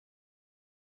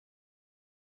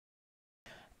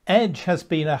Edge has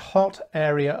been a hot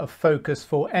area of focus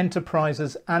for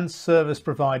enterprises and service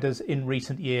providers in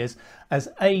recent years as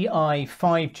AI,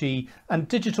 5G, and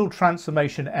digital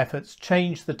transformation efforts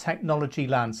change the technology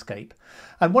landscape.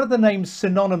 And one of the names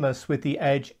synonymous with the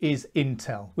Edge is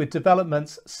Intel, with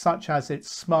developments such as its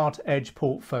Smart Edge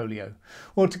portfolio.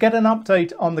 Well, to get an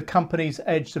update on the company's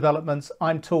Edge developments,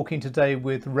 I'm talking today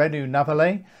with Renu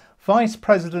Navale, Vice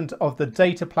President of the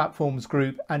Data Platforms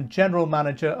Group and General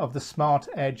Manager of the Smart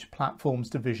Edge Platforms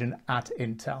Division at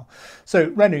Intel.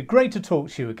 So, Renu, great to talk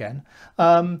to you again.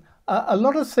 A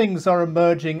lot of things are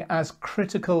emerging as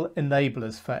critical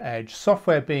enablers for Edge,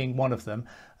 software being one of them.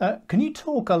 Can you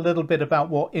talk a little bit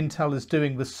about what Intel is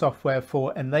doing with software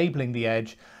for enabling the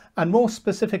Edge, and more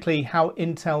specifically, how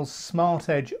Intel's Smart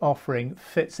Edge offering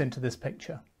fits into this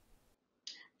picture?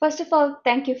 First of all,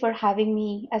 thank you for having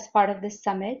me as part of this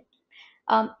summit.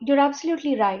 You're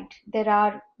absolutely right. There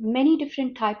are many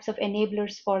different types of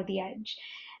enablers for the edge,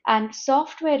 and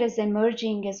software is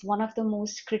emerging as one of the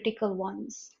most critical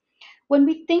ones. When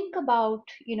we think about,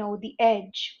 the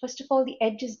edge, first of all, the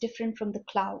edge is different from the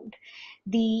cloud.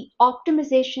 The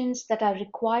optimizations that are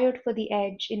required for the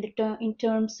edge in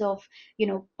terms of,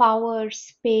 power,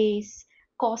 space,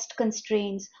 cost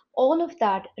constraints, all of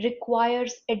that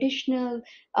requires additional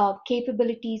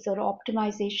capabilities or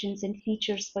optimizations and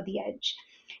features for the edge.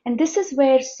 And this is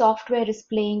where software is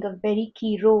playing a very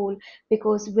key role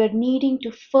because we're needing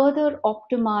to further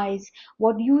optimize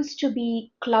what used to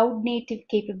be cloud native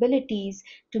capabilities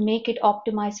to make it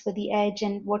optimized for the edge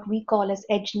and what we call as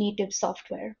edge native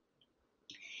software.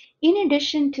 In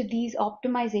addition to these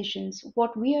optimizations,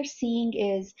 what we are seeing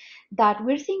is that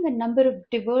we're seeing a number of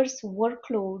diverse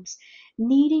workloads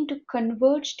needing to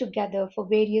converge together for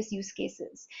various use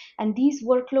cases. And these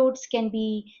workloads can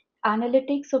be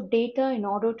analytics of data in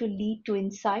order to lead to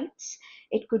insights.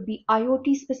 It could be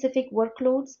IoT specific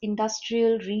workloads,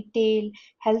 industrial, retail,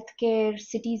 healthcare,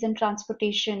 cities and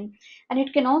transportation. And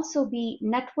it can also be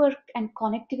network and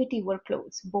connectivity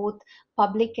workloads, both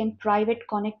public and private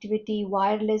connectivity,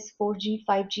 wireless 4G,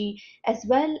 5G, as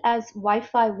well as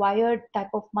Wi-Fi wired type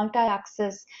of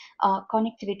multi-access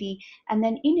connectivity. And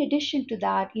then in addition to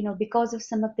that, because of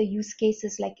some of the use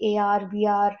cases like AR,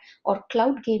 VR, or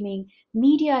cloud gaming,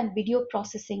 media and video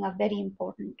processing are very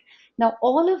important. Now,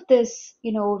 all of this,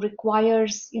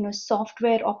 requires,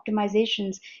 software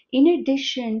optimizations in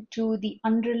addition to the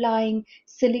underlying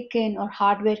silicon or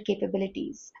hardware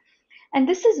capabilities. And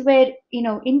this is where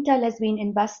Intel has been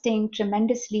investing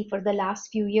tremendously for the last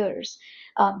few years.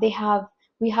 They have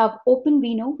We have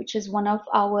OpenVINO, which is one of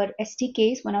our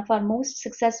SDKs, one of our most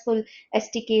successful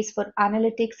SDKs for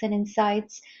analytics and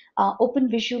insights. Open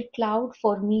Visual Cloud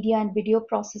for media and video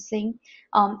processing.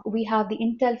 We have the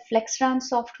Intel FlexRAM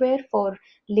software for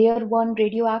layer one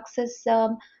radio access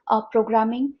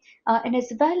programming. And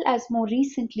as well as more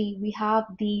recently, we have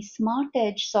the Smart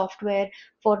Edge software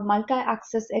for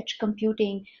multi-access edge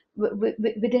computing,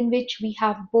 within which we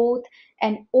have both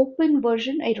an open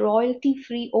version, a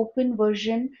royalty-free open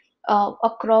version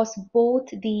across both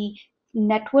the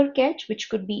network edge, which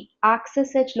could be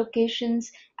access edge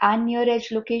locations and near edge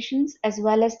locations, as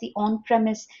well as the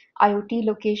on-premise IoT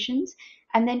locations.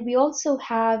 And then we also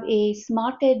have a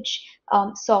Smart Edge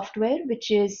software, which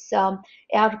is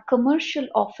our commercial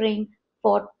offering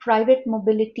for private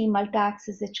mobility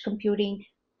multi-access edge computing,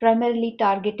 primarily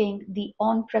targeting the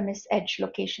on-premise edge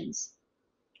locations.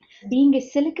 Being a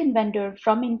silicon vendor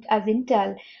as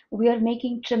Intel, we are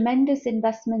making tremendous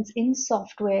investments in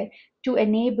software to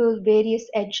enable various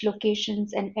edge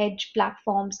locations and edge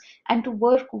platforms and to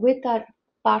work with our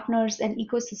partners and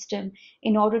ecosystem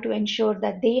in order to ensure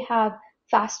that they have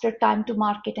faster time to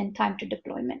market and time to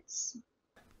deployments.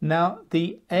 Now,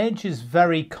 the edge is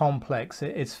very complex.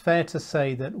 It's fair to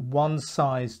say that one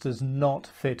size does not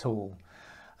fit all.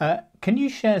 Can you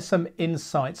share some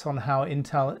insights on how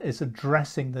Intel is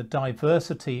addressing the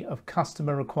diversity of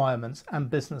customer requirements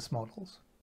and business models?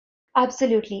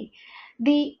 Absolutely.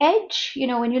 The edge,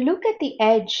 when you look at the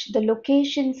edge, the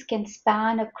locations can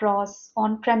span across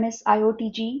on-premise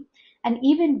IoTG, and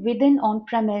even within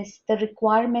on-premise, the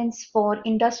requirements for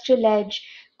industrial edge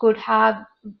could have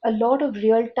a lot of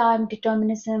real-time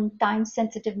determinism,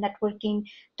 time-sensitive networking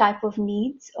type of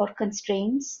needs or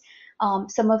constraints.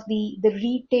 Some of the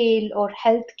retail or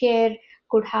healthcare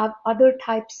could have other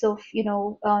types of,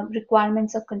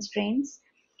 requirements or constraints.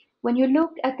 When you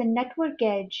look at the network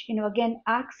edge, again,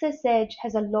 access edge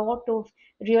has a lot of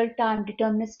real-time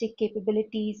deterministic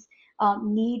capabilities,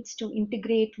 needs to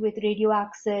integrate with radio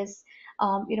access.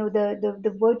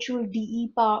 the virtual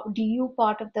DU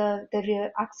part of the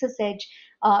rear access edge,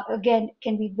 again,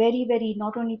 can be very, very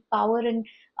not only power and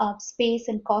space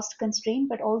and cost constraint,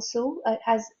 but also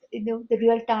has the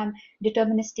real time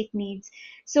deterministic needs.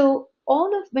 So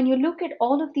when you look at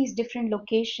all of these different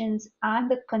locations and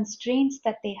the constraints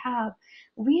that they have,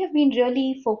 we have been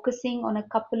really focusing on a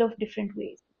couple of different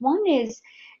ways. One is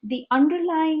the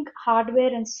underlying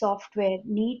hardware and software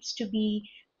needs to be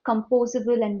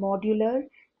composable and modular,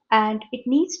 and it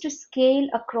needs to scale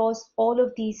across all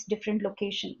of these different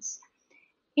locations.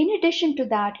 In addition to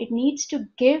that, it needs to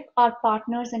give our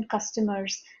partners and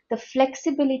customers the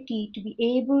flexibility to be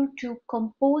able to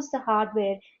compose the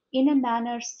hardware in a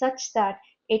manner such that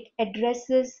it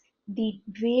addresses the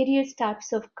various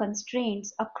types of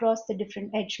constraints across the different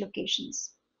edge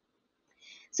locations.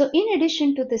 So in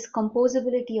addition to this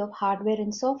composability of hardware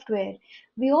and software,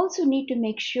 we also need to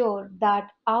make sure that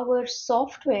our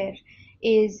software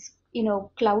is,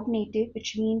 cloud native,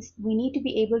 which means we need to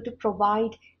be able to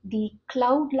provide the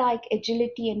cloud-like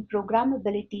agility and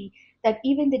programmability that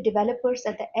even the developers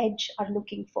at the edge are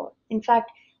looking for. In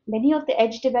fact, many of the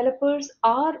edge developers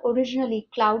are originally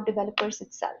cloud developers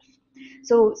itself.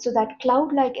 So that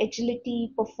cloud-like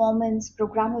agility, performance,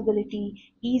 programmability,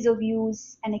 ease of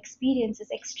use, and experience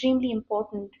is extremely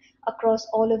important across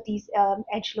all of these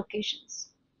edge locations.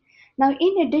 Now,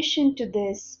 in addition to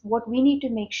this, what we need to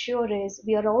make sure is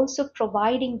we are also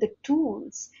providing the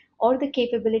tools or the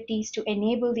capabilities to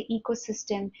enable the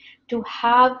ecosystem to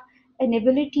have an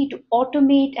ability to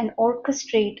automate and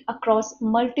orchestrate across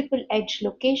multiple edge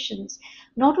locations,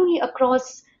 not only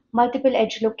across multiple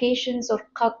edge locations or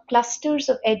clusters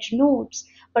of edge nodes,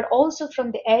 but also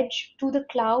from the edge to the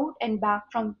cloud and back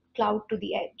from cloud to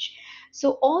the edge.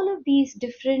 So all of these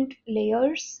different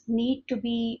layers need to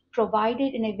be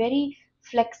provided in a very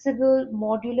flexible,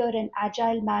 modular, and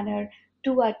agile manner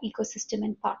to our ecosystem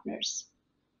and partners.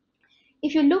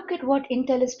 If you look at what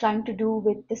Intel is trying to do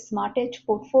with the Smart Edge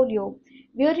portfolio,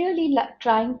 we are really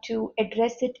trying to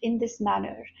address it in this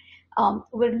manner.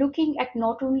 We're looking at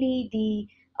not only the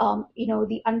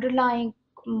underlying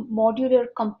modular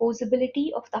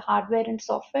composability of the hardware and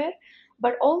software,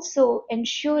 but also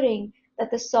ensuring that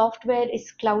the software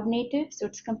is cloud native, so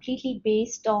it's completely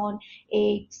based on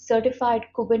a certified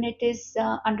Kubernetes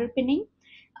underpinning.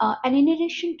 And in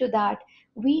addition to that,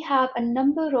 we have a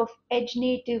number of edge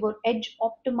native or edge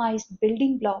optimized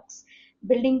building blocks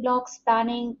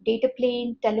spanning data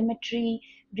plane, telemetry,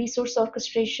 resource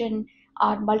orchestration,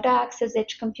 our multi-access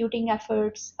edge computing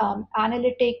efforts,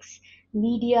 analytics,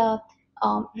 media,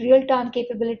 real-time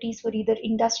capabilities for either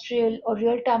industrial or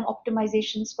real-time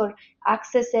optimizations for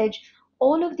access edge.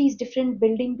 All of these different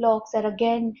building blocks are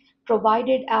again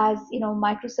provided as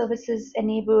microservices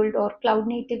enabled or cloud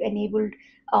native enabled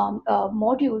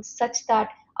modules such that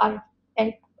our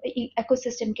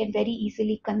ecosystem can very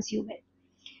easily consume it.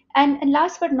 And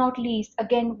last but not least,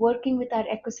 again, working with our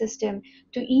ecosystem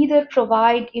to either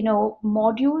provide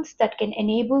modules that can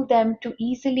enable them to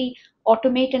easily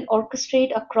automate and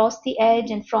orchestrate across the edge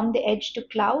and from the edge to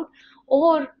cloud,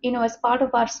 or as part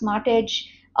of our smart edge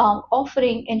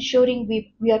offering, ensuring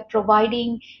we are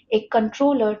providing a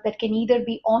controller that can either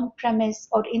be on premise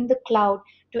or in the cloud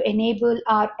to enable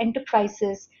our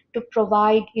enterprises to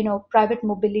provide private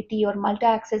mobility or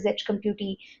multi-access edge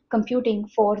computing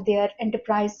for their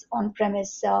enterprise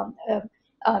on-premise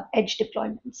edge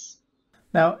deployments.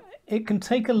 Now, it can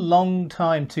take a long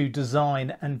time to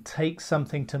design and take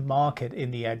something to market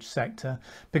in the edge sector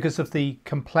because of the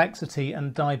complexity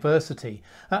and diversity.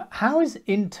 How is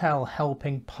Intel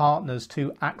helping partners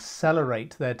to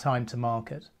accelerate their time to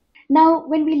market? Now,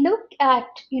 when we look at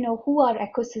who our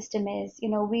ecosystem is,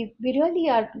 we really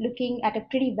are looking at a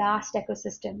pretty vast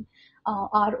ecosystem.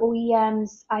 Our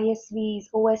OEMs, ISVs,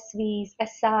 OSVs,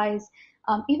 SIs,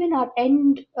 even our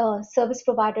end service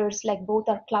providers, like both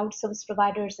our cloud service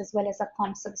providers as well as our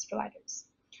comm service providers.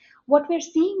 What we're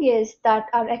seeing is that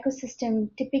our ecosystem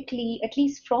typically, at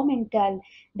least from Intel,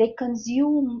 they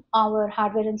consume our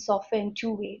hardware and software in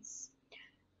two ways.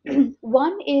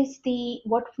 One is the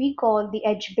what we call the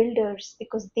edge builders,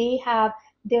 because they have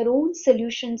their own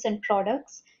solutions and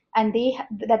products and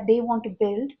that they want to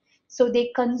build, so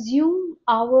they consume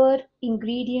our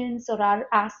ingredients or our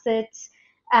assets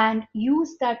and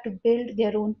use that to build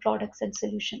their own products and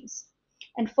solutions.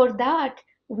 And for that,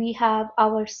 we have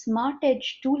our smart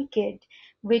edge toolkit,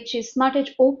 which is smart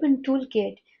edge open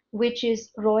toolkit, which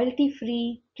is royalty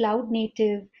free, cloud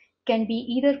native, can be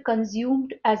either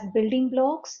consumed as building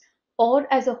blocks or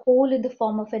as a whole in the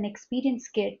form of an experience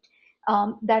kit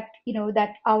that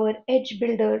our edge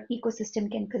builder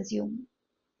ecosystem can consume.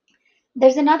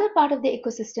 There's another part of the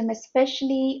ecosystem,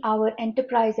 especially our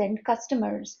enterprise end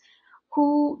customers,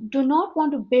 who do not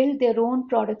want to build their own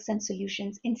products and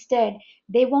solutions. Instead,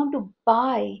 they want to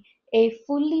buy a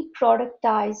fully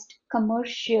productized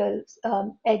commercial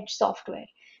edge software.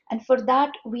 And for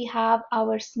that, we have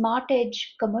our Smart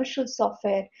Edge commercial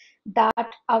software that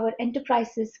our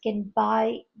enterprises can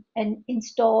buy and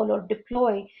install or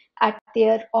deploy at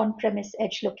their on premise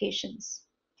edge locations.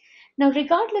 Now,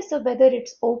 regardless of whether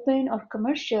it's open or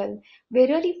commercial, we're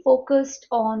really focused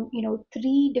on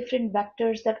three different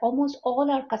vectors that almost all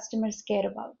our customers care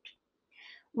about.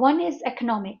 One is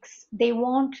economics. They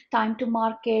want time to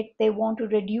market, they want to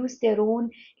reduce their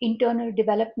own internal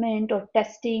development or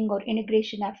testing or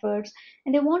integration efforts,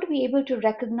 and they want to be able to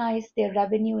recognize their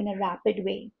revenue in a rapid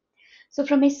way. So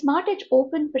from a smart edge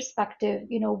open perspective,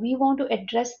 we want to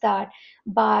address that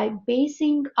by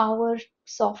basing our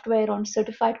software on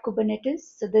certified Kubernetes.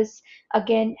 So this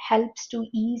again helps to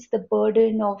ease the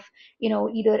burden of,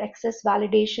 either excess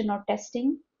validation or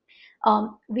testing.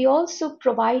 We also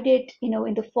provide it, in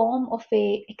the form of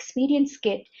a experience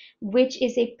kit, which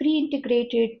is a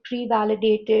pre-integrated,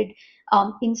 pre-validated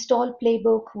install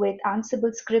playbook with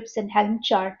Ansible scripts and Helm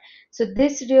chart. So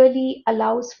this really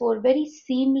allows for very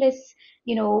seamless,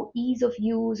 ease of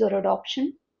use or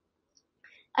adoption.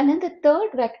 And then the third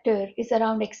vector is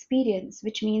around experience,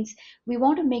 which means we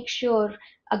want to make sure,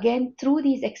 again, through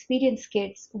these experience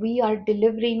kits, we are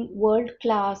delivering world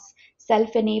class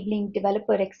self enabling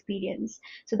developer experience.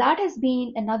 So that has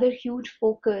been another huge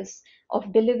focus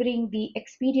of delivering the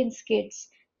experience kits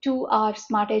to our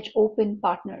Smart Edge Open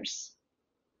partners.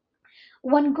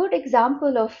 One good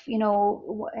example of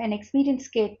an experience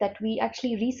kit that we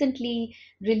actually recently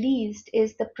released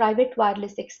is the private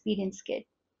wireless experience kit.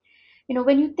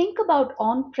 When you think about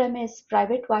on-premise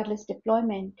private wireless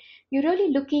deployment, you're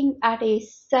really looking at a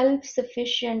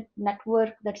self-sufficient network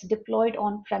that's deployed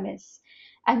on-premise.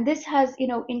 And this has,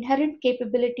 inherent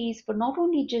capabilities for not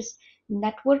only just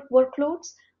network workloads,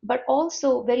 but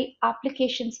also very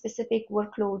application specific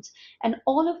workloads. And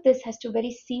all of this has to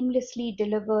very seamlessly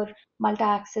deliver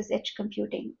multi-access edge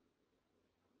computing.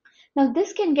 Now,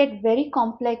 this can get very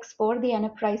complex for the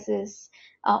enterprises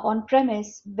on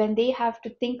premise when they have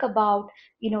to think about,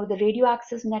 the radio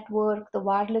access network, the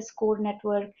wireless core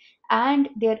network, and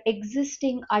their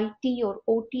existing IT or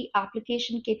OT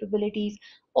application capabilities,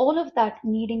 all of that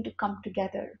needing to come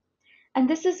together. And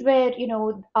this is where,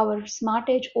 our Smart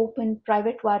Edge Open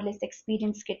Private Wireless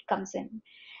Experience Kit comes in.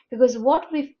 Because what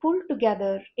we've pulled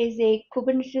together is a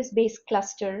Kubernetes-based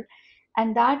cluster,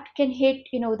 and that can hit,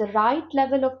 the right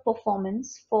level of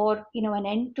performance for, an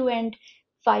end-to-end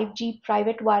 5G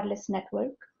private wireless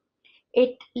network.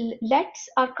 It lets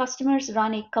our customers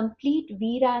run a complete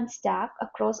vRAN stack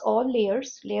across all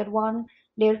layers, layer 1,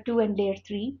 layer 2, and layer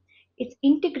 3. It's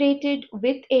integrated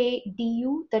with a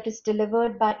DU that is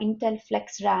delivered by Intel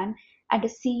FlexRAN and a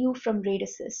CU from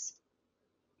Radisys.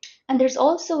 And there's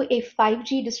also a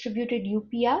 5G distributed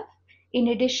UPF in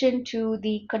addition to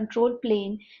the control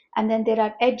plane. And then there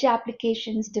are edge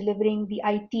applications delivering the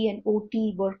IT and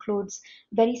OT workloads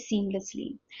very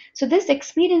seamlessly. So this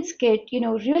experience kit,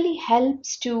 really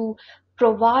helps to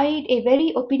provide a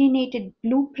very opinionated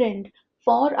blueprint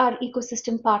for our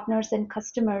ecosystem partners and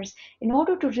customers in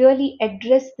order to really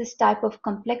address this type of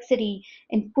complexity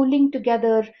in pulling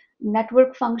together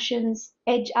network functions,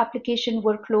 edge application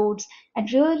workloads,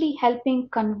 and really helping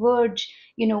converge,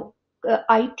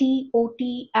 IT,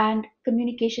 OT, and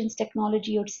communications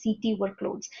technology or CT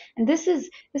workloads. And this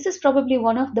is probably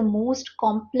one of the most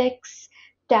complex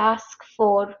tasks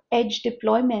for edge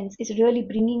deployments is really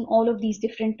bringing all of these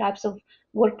different types of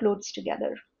workloads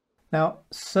together. Now,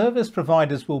 service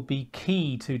providers will be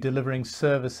key to delivering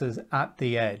services at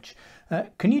the edge.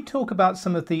 Can you talk about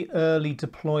some of the early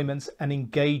deployments and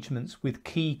engagements with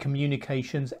key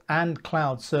communications and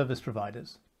cloud service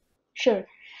providers? Sure.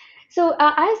 So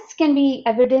as can be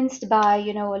evidenced by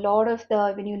a lot of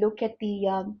the when you look at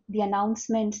the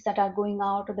announcements that are going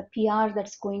out or the PR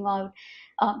that's going out,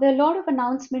 there are a lot of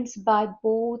announcements by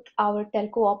both our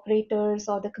telco operators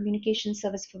or the communication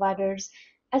service providers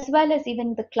as well as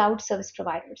even the cloud service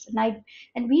providers.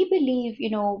 And we believe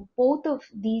both of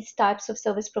these types of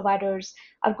service providers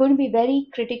are going to be very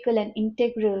critical and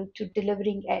integral to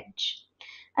delivering edge.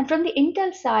 And from the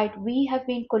Intel side, we have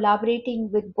been collaborating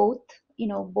with both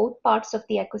parts of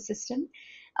the ecosystem,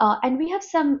 and we have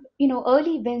some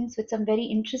early wins with some very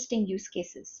interesting use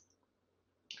cases.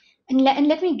 And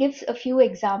let me give a few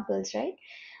examples, right?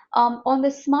 On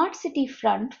the smart city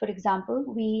front, for example,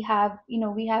 we have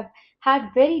had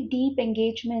very deep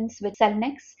engagements with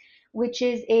Cellnex, which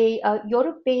is a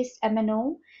Europe-based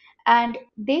MNO, And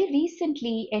they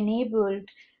recently enabled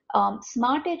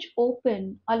Smart Edge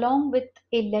Open along with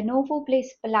a Lenovo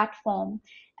based platform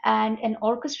and an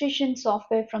orchestration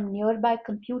software from Nearby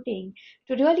Computing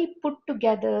to really put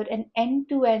together an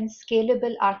end-to-end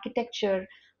scalable architecture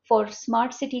for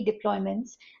smart city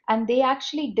deployments. And they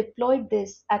actually deployed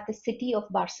this at the city of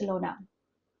Barcelona.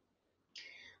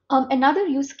 Another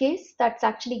use case that's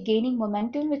actually gaining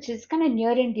momentum, which is kind of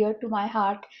near and dear to my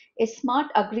heart, is smart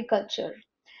agriculture.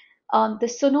 The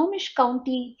Sonomish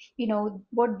County,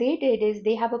 what they did is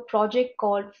they have a project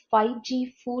called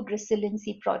 5G Food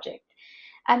Resiliency Project.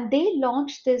 And they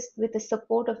launched this with the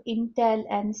support of Intel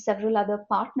and several other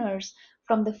partners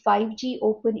from the 5G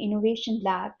Open Innovation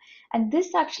Lab. And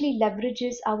this actually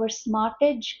leverages our Smart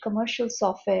Edge commercial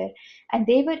software. And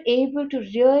they were able to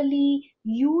really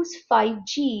use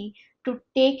 5G to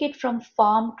take it from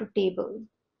farm to table.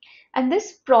 And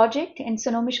this project in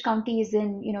Sonomish County is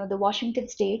in the Washington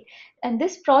state, and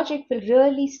this project will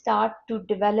really start to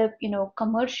develop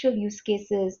commercial use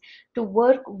cases to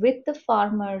work with the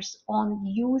farmers on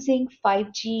using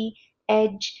 5G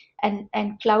edge and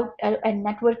cloud and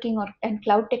networking and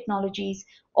cloud technologies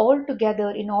all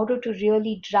together in order to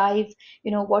really drive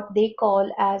what they call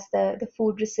as the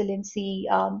food resiliency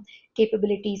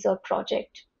capabilities or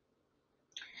project.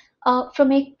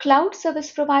 From a cloud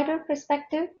service provider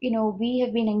perspective, we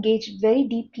have been engaged very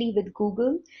deeply with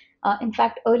Google. In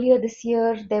fact, earlier this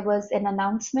year, there was an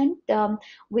announcement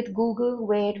with Google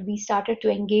where we started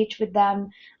to engage with them,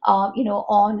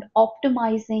 on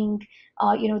optimizing,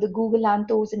 the Google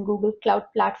Anthos and Google Cloud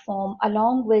Platform,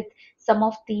 along with some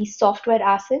of the software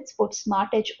assets for Smart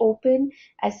Edge Open,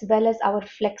 as well as our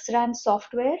FlexRAN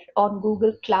software on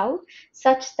Google Cloud,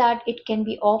 such that it can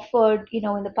be offered, in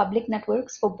the public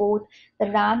networks for both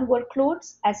the RAN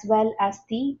workloads as well as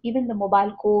even the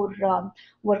mobile core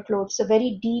workloads. So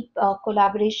very deep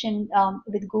collaboration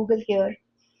with Google here.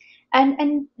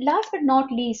 And last but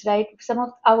not least, right, some of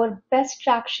our best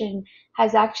traction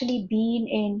has actually been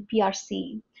in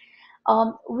PRC.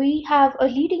 We have a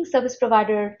leading service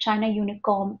provider, China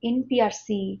Unicom, in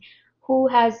PRC, who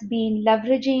has been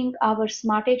leveraging our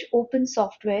Smart Edge open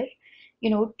software.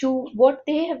 To what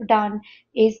they have done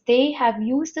is they have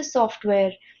used the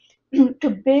software to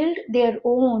build their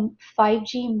own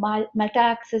 5G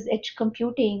multi-access edge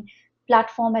computing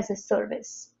platform as a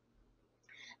service.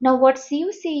 Now, what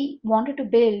CUC wanted to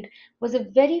build was a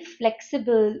very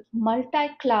flexible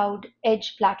multi-cloud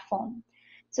edge platform.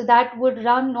 So that would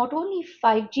run not only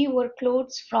 5G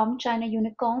workloads from China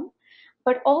Unicom,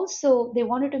 but also they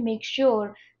wanted to make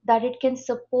sure that it can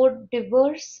support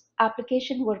diverse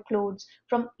application workloads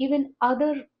from even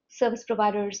other service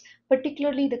providers,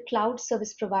 particularly the cloud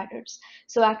service providers.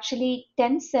 So actually,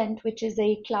 Tencent, which is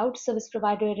a cloud service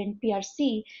provider in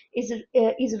PRC,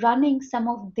 is running some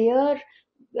of their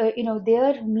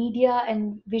media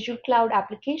and visual cloud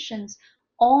applications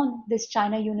on this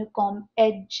China Unicom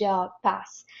Edge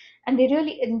pass. And they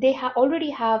already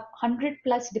have 100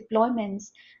 plus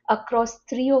deployments across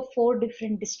 3 or 4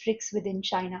 different districts within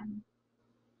China.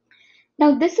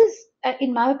 Now, this is,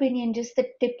 in my opinion, just the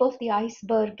tip of the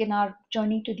iceberg in our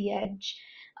journey to the edge.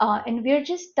 And we're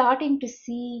just starting to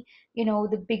see,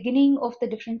 the beginning of the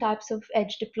different types of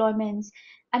edge deployments.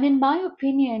 And in my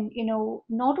opinion,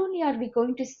 not only are we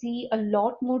going to see a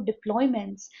lot more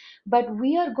deployments, but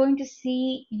we are going to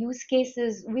see use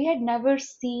cases we had never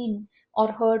seen or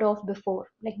heard of before.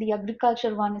 Like the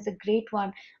agriculture one is a great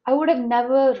one. I would have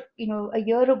never, a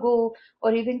year ago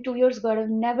or even 2 years ago, I've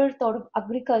never thought of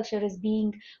agriculture as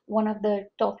being one of the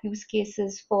top use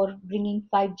cases for bringing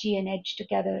 5G and edge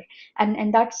together.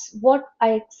 And that's what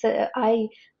I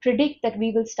predict that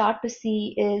we will start to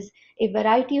see is a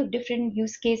variety of different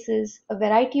use cases, a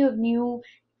variety of new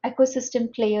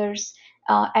ecosystem players,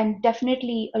 and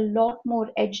definitely a lot more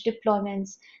edge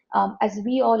deployments as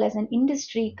we all as an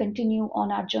industry continue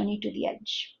on our journey to the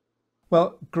edge.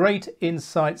 Well, great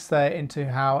insights there into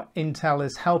how Intel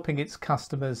is helping its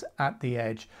customers at the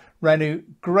edge. Renu,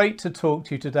 great to talk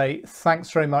to you today. Thanks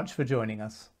very much for joining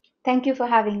us. Thank you for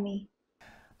having me.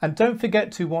 And don't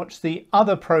forget to watch the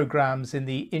other programs in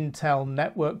the Intel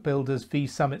Network Builders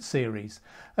vSummit series.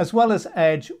 As well as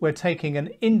Edge, we're taking an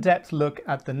in-depth look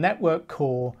at the network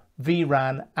core,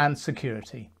 vRAN and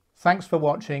security. Thanks for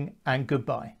watching and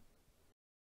goodbye.